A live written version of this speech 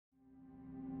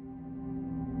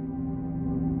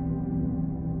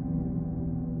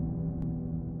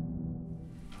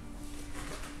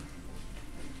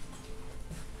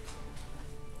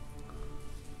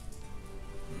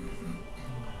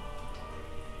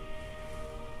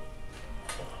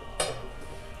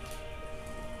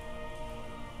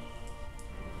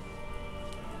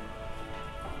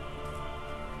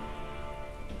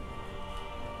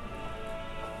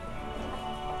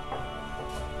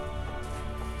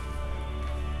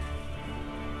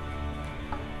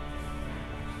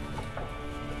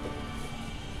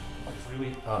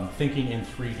really thinking in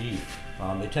 3D.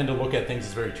 They tend to look at things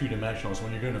as very two-dimensional. So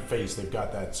when you're doing a face, they've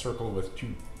got that circle with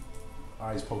two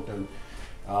eyes poked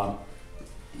out.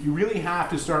 You really have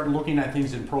to start looking at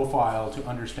things in profile to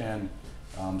understand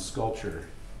sculpture.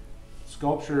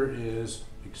 Sculpture is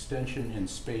extension in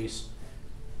space,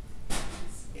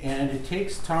 and it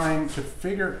takes time to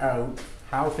figure out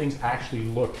how things actually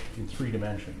look in 3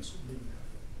 dimensions.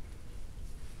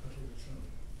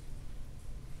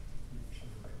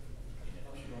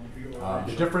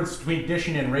 The difference between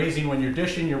dishing and raising: when you're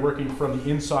dishing, you're working from the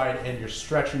inside and you're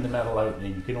stretching the metal out,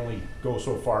 and you can only go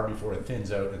so far before it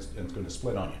thins out and it's going to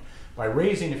split on you. By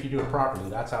raising, if you do it properly,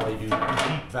 that's how they do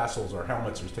deep vessels or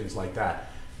helmets or things like that,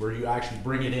 where you actually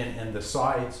bring it in and the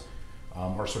sides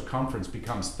or circumference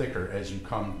becomes thicker as you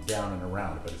come down and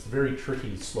around. But it's a very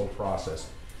tricky, slow process.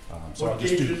 So what I'll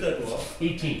just gauge do is that, Bob?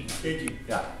 18. 18.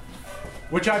 Yeah.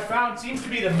 Which I found seems to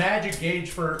be the magic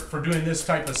gauge for doing this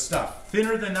type of stuff.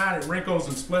 Thinner than that, it wrinkles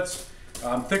and splits.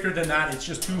 Thicker than that, it's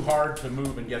just too hard to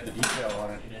move and get the detail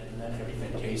on it, and then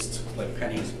everything tastes like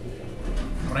pennies.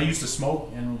 When I used to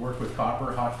smoke and work with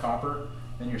copper, hot copper,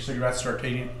 then your cigarettes start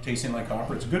tasting like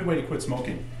copper. It's a good way to quit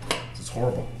smoking. It's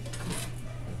horrible.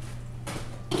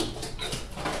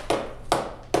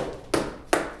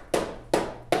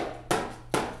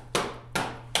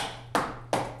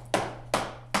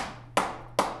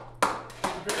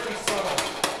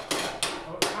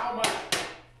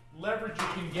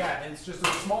 It's just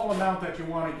a small amount that you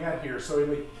want to get here. So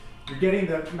you're getting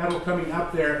the metal coming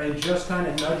up there and just kind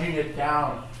of nudging it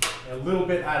down a little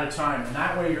bit at a time. And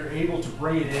that way you're able to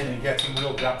bring it in and get some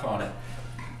real depth on it.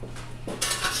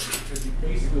 Because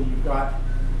basically you've got,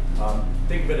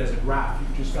 think of it as a graph.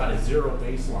 You've just got a zero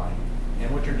baseline.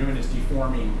 And what you're doing is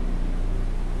deforming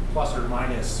plus or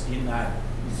minus in that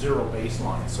zero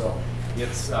baseline. So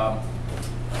it's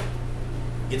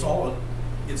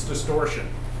distortion.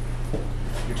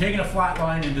 You're taking a flat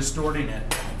line and distorting it,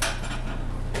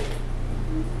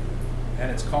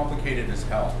 and it's complicated as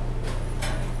hell.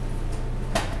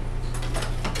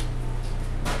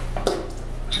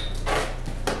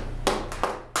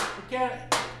 If you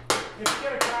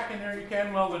get a crack in there, you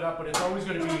can weld it up, but it's always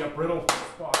going to be a brittle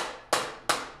spot.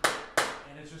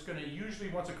 And it's just going to, usually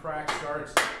once a crack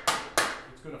starts,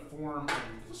 it's going to form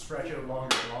and stretch out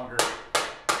longer and longer.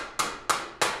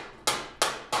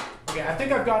 Okay, I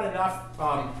think I've got enough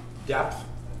depth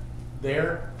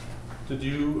there to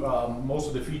do most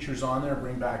of the features on there,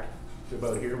 bring back to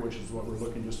about here, which is what we're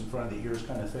looking just in front of the ears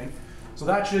kind of thing. So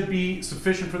that should be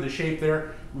sufficient for the shape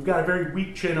there. We've got a very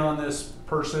weak chin on this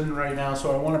person right now,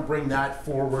 so I want to bring that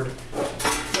forward.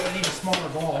 So I need a smaller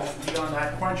ball to be on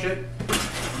that, punch it,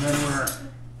 and then we're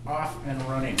off and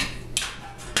running.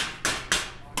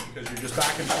 Because you're just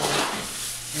back and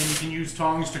forth, and you can use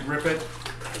tongs to grip it.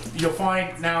 You'll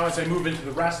find now as I move into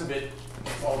the rest of it,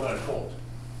 it's all done cold.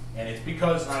 And it's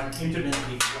because I'm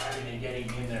intimately grabbing and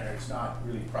getting in there. It's not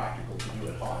really practical to do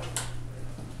it hot.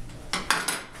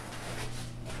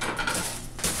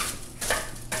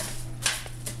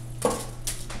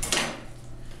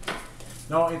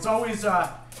 Now, it's always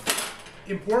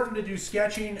important to do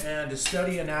sketching and to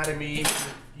study anatomy.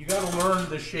 You got to learn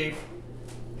the shape,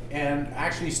 and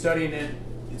actually studying it,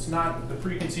 it's not the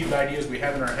preconceived ideas we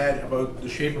have in our head about the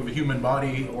shape of a human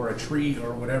body or a tree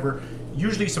or whatever.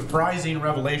 Usually surprising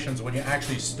revelations when you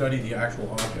actually study the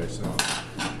actual object. So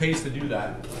it pays to do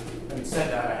that. Having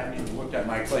said that, I haven't even looked at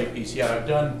my clay piece yet. I've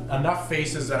done enough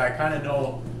faces that I kind of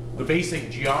know the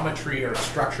basic geometry or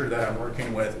structure that I'm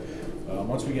working with.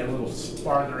 Once we get a little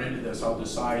farther into this, I'll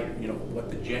decide, what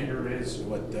the gender is,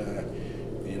 what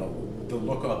the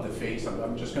look of the face.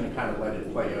 I'm just going to kind of let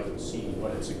it play out and see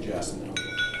what it suggests. And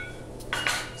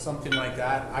something like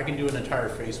that. I can do an entire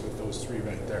face with those three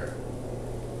right there.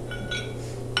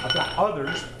 I've got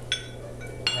others,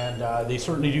 and they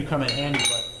certainly do come in handy,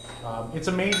 but it's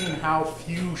amazing how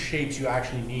few shapes you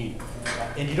actually need.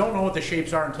 And you don't know what the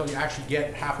shapes are until you actually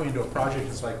get halfway into a project.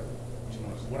 It's like,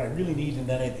 what I really need, and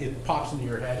then it pops into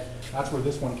your head. That's where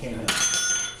this one came in.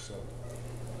 So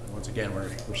once again, we're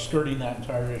skirting that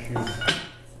entire issue.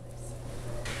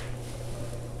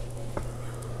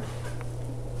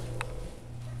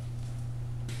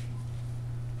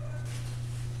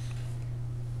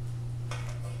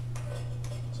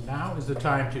 So now is the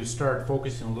time to start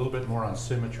focusing a little bit more on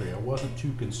symmetry. I wasn't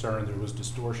too concerned. There was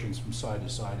distortions from side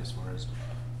to side as far as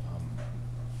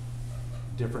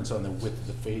difference on the width of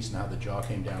the face and how the jaw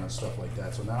came down and stuff like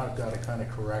that. So now I've got to kind of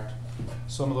correct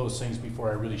some of those things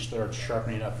before I really start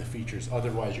sharpening up the features.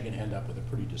 Otherwise, you're going to end up with a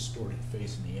pretty distorted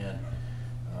face in the end.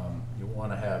 You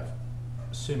want to have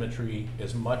symmetry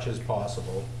as much as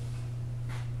possible,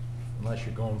 unless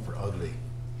you're going for ugly.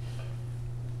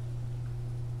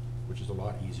 which is a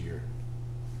lot easier.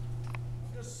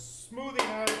 Just smoothing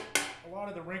out a lot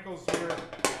of the wrinkles here.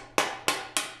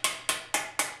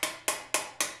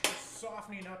 Just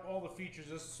softening up all the features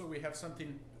just so we have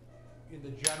something in the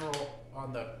general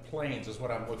on the planes is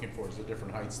what I'm looking for, is the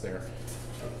different heights there.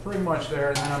 So pretty much there,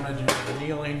 and then I'm going to do the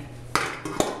annealing.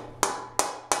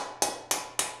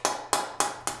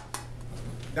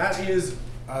 That is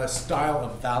a style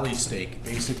of valley stake.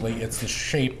 Basically, it's the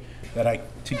shape that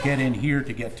to get in here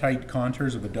to get tight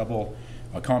contours of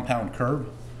a compound curve.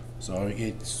 So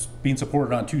it's being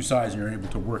supported on two sides and you're able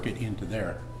to work it into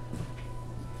there.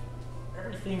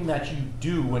 Everything that you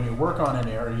do when you work on an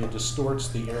area distorts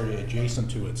the area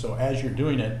adjacent to it. So as you're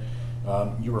doing it,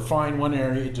 you refine one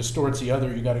area, it distorts the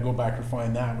other. You got to go back and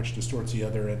refine that, which distorts the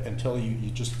other, until you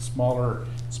just smaller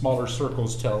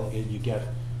circles till you get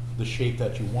the shape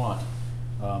that you want.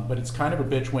 But it's kind of a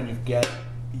bitch when you get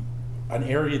an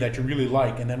area that you really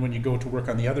like, and then when you go to work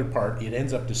on the other part, it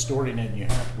ends up distorting it, and you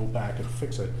have to go back and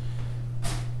fix it.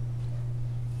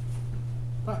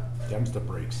 But them's the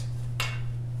breaks.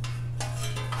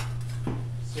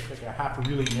 Like I have to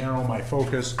really narrow my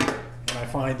focus, and I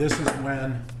find this is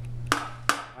when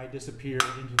I disappear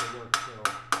into the work.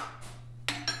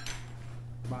 So,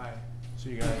 bye.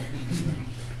 See you guys.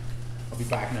 I'll be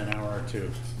back in an hour or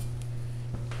two.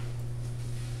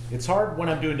 It's hard when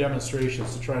I'm doing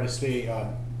demonstrations to try to stay,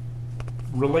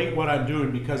 relate what I'm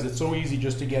doing, because it's so easy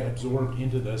just to get absorbed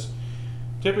into this.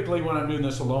 Typically when I'm doing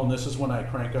this alone, this is when I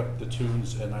crank up the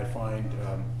tunes, and I find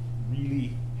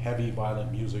really heavy,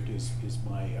 violent music is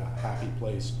my happy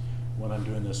place when I'm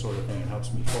doing this sort of thing. It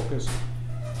helps me focus.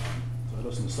 So I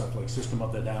listen to stuff like System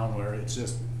of the Down, where it's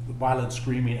just violent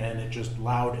screaming and it's just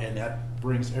loud, and that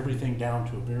brings everything down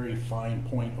to a very fine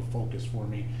point of focus for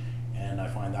me. And I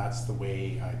find that's the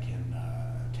way I can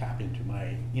tap into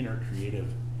my inner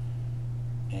creative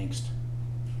angst.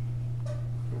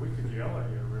 We could yell at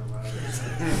you real loud.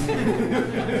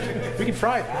 We can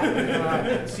try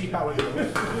that. See how it goes.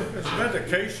 It's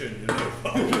medication, you know.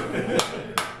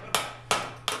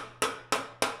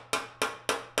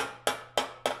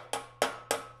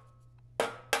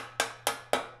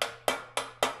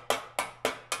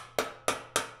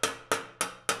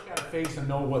 Face and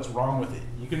know what's wrong with it.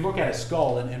 You can look at a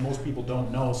skull, and most people don't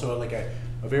know, so like a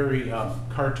very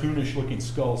cartoonish looking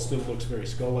skull still looks very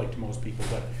skull-like to most people,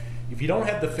 but if you don't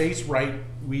have the face right,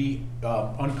 we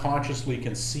unconsciously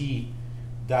can see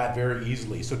that very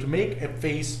easily. So to make a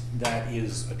face that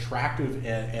is attractive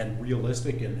and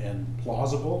realistic and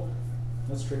plausible,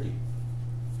 that's tricky.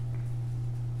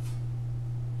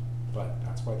 But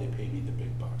that's why they pay me the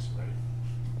big bucks, right?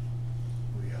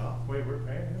 Wait, we're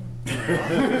paying him?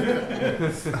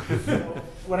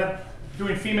 When I'm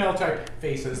doing female type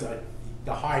faces,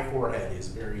 the high forehead is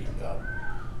very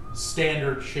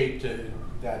standard shape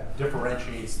that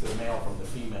differentiates the male from the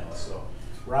female. So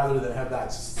rather than have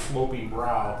that sloping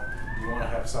brow, you want to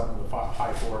have something with a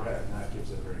high forehead, and that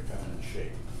gives it a very feminine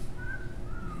shape.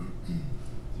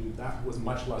 Dude, that was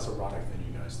much less erotic than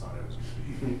you guys thought it was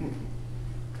going to be.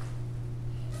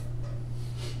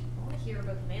 I want to hear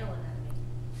about the male anatomy.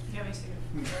 Yeah, me too.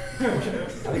 I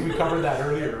think we covered that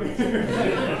earlier.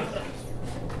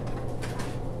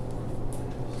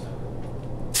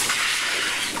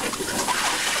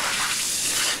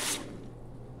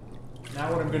 Now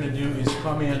what I'm going to do is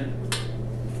come in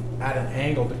at an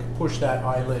angle to push that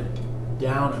eyelid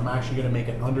down. I'm actually going to make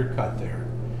an undercut there.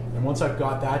 And once I've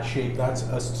got that shape, has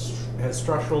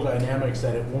structural dynamics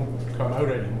that it won't come out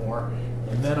anymore.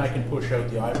 And then I can push out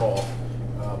the eyeball.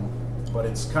 But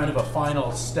it's kind of a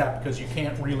final step, because you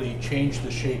can't really change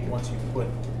the shape once you put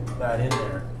that in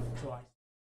there.